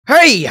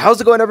Hey, how's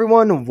it going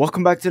everyone?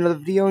 Welcome back to another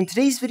video. In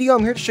today's video,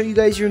 I'm here to show you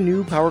guys your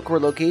new power core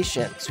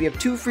locations. We have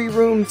 2 free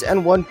rooms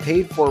and 1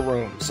 paid for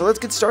room. So let's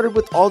get started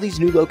with all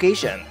these new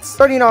locations.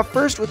 Starting off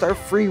first with our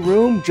free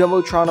room,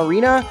 Jumbotron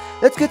Arena,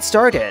 let's get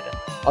started.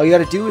 All you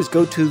gotta do is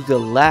go to the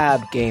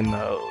lab game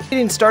mode.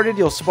 Getting started,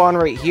 you'll spawn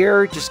right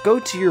here. Just go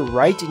to your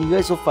right and you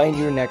guys will find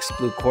your next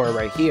blue core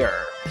right here.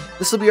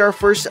 This will be our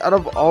first out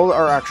of all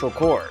our actual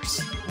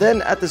cores.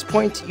 Then at this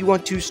point, you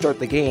want to start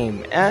the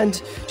game and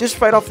just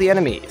fight off the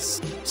enemies.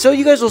 So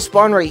you guys will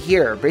spawn right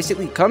here.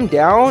 Basically come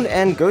down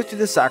and go through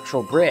this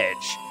actual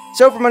bridge.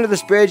 So from under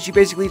this bridge, you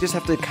basically just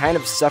have to kind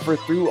of suffer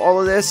through all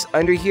of this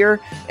under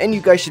here and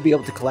you guys should be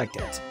able to collect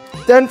it.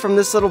 Then from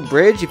this little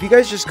bridge, if you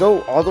guys just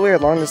go all the way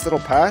along this little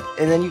path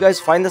and then you guys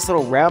find this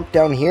little ramp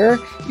down here,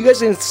 you guys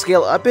can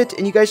scale up it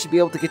and you guys should be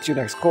able to get your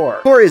next core.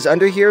 Core is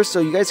under here,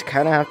 so you guys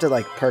kind of have to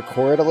like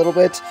parkour it a little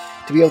bit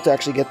to be able to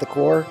actually get the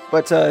core,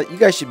 but you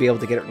guys should be able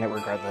to get it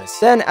regardless.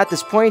 Then at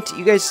this point,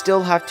 you guys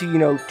still have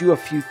to, do a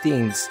few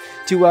things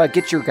to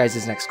get your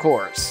guys' next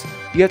cores.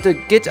 You have to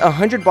get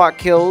 100 bot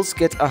kills,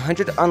 get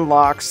 100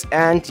 unlocks,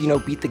 and,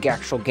 beat the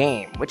actual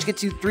game, which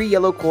gets you 3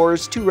 yellow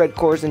cores, 2 red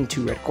cores, and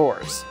 2 red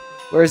cores.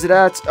 Where is it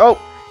at?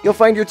 Oh, you'll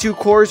find your 2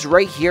 cores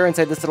right here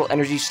inside this little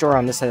energy store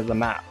on this side of the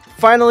map.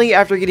 Finally,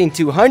 after getting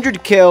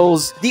 200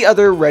 kills, the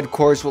other red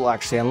cores will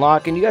actually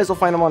unlock, and you guys will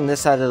find them on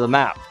this side of the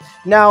map.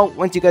 Now,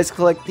 once you guys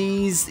collect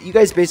these, you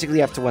guys basically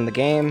have to win the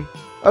game.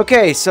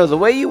 Okay, so the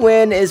way you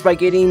win is by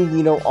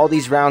getting, all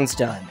these rounds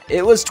done.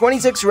 It was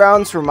 26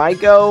 rounds for my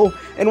go,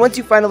 and once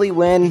you finally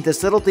win,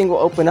 this little thing will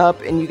open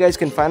up, and you guys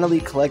can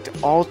finally collect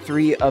all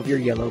 3 of your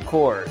yellow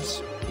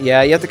cores.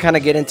 Yeah, you have to kind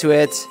of get into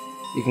it.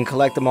 You can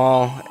collect them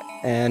all.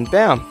 And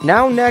bam.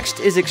 Now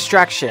next is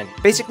extraction.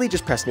 Basically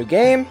just press new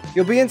game.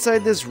 You'll be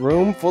inside this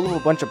room full of a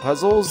bunch of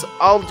puzzles.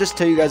 I'll just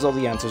tell you guys all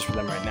the answers for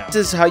them right now.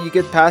 This is how you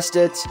get past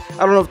it. I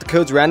don't know if the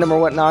code's random or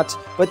whatnot,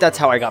 but that's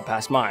how I got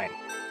past mine.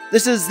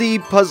 This is the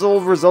puzzle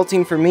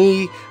resulting for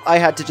me. I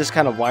had to just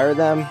kind of wire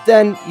them.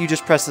 Then you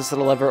just press this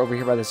little lever over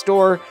here by this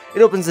door.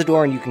 It opens the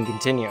door and you can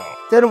continue.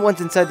 Then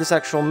once inside this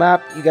actual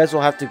map, you guys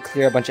will have to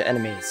clear a bunch of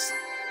enemies.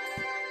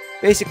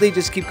 Basically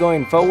just keep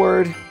going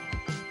forward.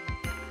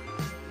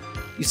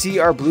 You see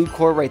our blue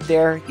core right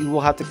there. You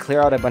will have to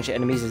clear out a bunch of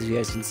enemies, as you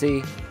guys can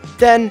see.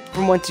 Then,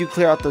 from once you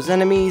clear out those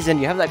enemies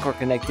and you have that core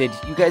connected,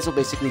 you guys will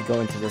basically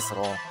go into this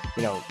little,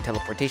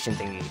 teleportation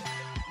thingy.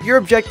 Your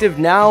objective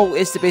now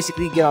is to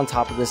basically get on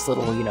top of this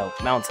little,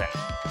 mountain.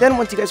 Then,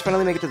 once you guys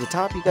finally make it to the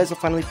top, you guys will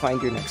finally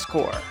find your next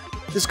core.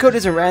 This code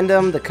isn't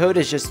random, the code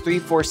is just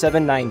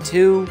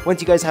 34792. Once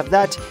you guys have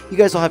that, you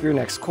guys will have your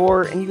next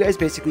core, and you guys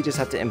basically just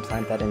have to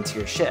implant that into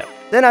your ship.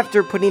 Then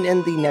after putting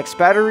in the next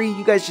battery,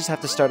 you guys just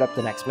have to start up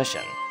the next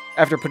mission.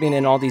 After putting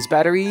in all these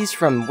batteries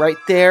from right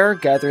there,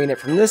 gathering it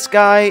from this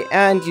guy,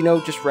 and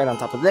just right on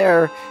top of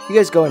there, you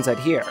guys go inside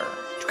here.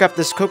 To craft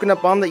this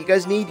coconut bomb that you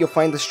guys need, you'll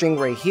find the string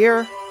right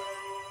here.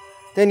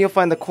 Then you'll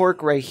find the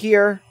cork right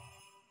here.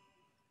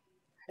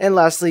 And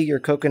lastly, your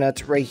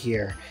coconut right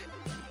here.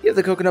 You have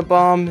the coconut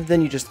bomb,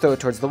 then you just throw it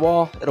towards the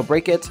wall, it'll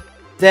break it.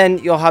 Then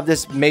you'll have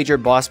this major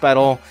boss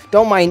battle.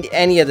 Don't mind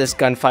any of this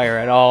gunfire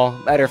at all.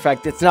 Matter of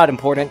fact, it's not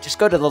important. Just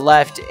go to the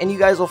left and you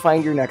guys will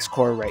find your next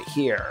core right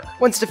here.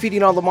 Once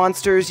defeating all the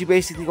monsters, you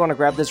basically want to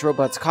grab this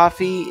robot's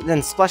coffee,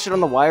 then splash it on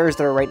the wires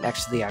that are right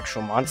next to the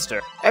actual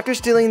monster. After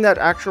stealing that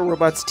actual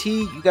robot's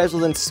tea, you guys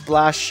will then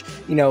splash,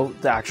 the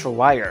actual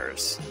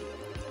wires.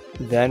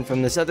 Then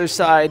from this other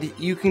side,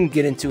 you can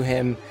get into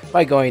him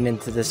by going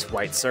into this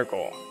white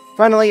circle.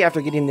 Finally,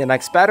 after getting the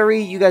next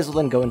battery, you guys will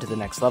then go into the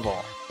next level.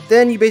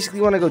 Then you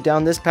basically want to go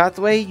down this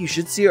pathway. You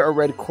should see a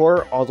red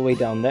core all the way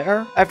down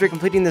there. After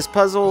completing this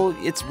puzzle,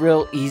 it's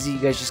real easy. You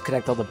guys just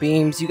connect all the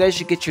beams. You guys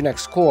should get your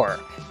next core.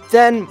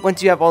 Then,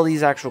 once you have all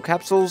these actual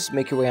capsules,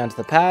 make your way onto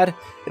the pad.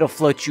 It'll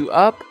float you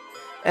up.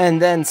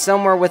 And then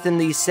somewhere within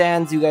these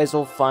sands, you guys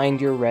will find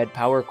your red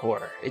power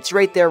core. It's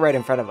right there, right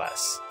in front of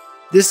us.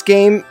 This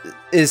game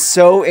is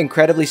so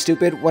incredibly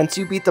stupid. Once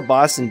you beat the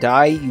boss and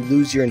die, you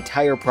lose your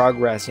entire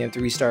progress. You have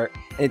to restart,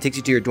 and it takes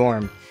you to your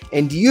dorm.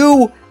 And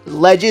you,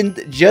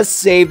 legend, just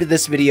saved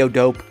this video,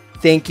 dope.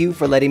 Thank you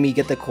for letting me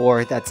get the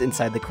core that's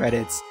inside the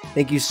credits.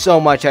 Thank you so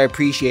much, I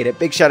appreciate it.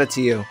 Big shout out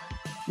to you.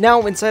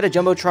 Now, inside of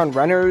Jumbbotron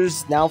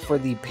Runners, now for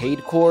the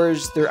paid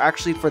cores, they're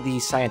actually for the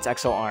Science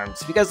Exo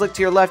arms. If you guys look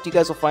to your left, you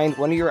guys will find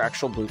one of your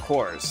actual blue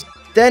cores.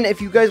 Then,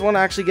 if you guys want to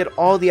actually get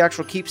all the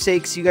actual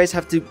keepsakes, you guys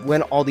have to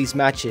win all these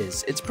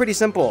matches. It's pretty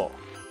simple.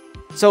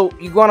 So,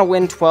 you want to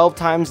win 12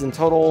 times in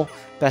total.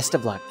 Best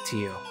of luck to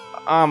you.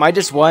 I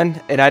just won,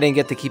 and I didn't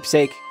get the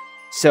keepsake.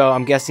 So,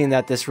 I'm guessing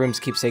that this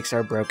room's keepsakes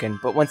are broken.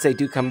 But once they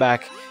do come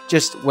back,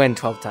 just win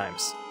 12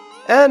 times.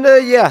 And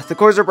yeah, the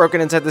cores are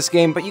broken inside this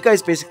game, but you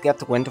guys basically have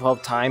to win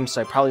 12 times,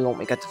 so I probably won't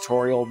make a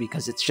tutorial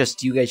because it's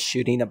just you guys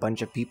shooting a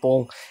bunch of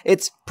people.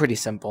 It's pretty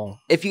simple.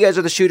 If you guys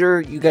are the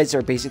shooter, you guys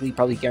are basically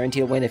probably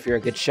guaranteed a win if you're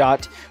a good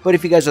shot, but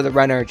if you guys are the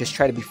runner, just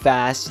try to be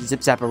fast,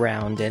 zip-zap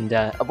around, and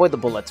avoid the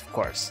bullets, of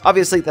course.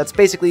 Obviously, that's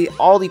basically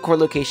all the core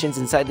locations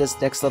inside this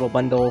next little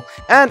bundle,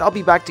 and I'll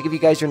be back to give you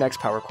guys your next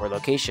power core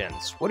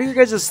locations. What are your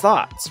guys'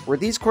 thoughts? Were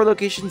these core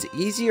locations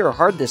easy or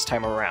hard this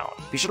time around?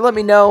 Be sure to let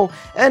me know,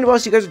 and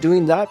whilst you guys are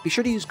doing that, be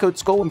sure to use code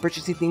SKULL when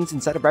purchasing things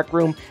inside of Rec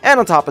Room, and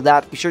on top of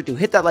that, be sure to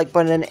hit that like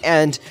button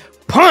and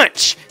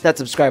punch that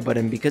subscribe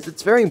button because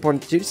it's very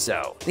important to do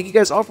so. Thank you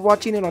guys all for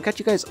watching, and I'll catch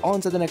you guys all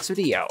into the next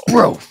video.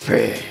 Bro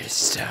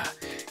fist.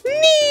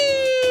 Nee!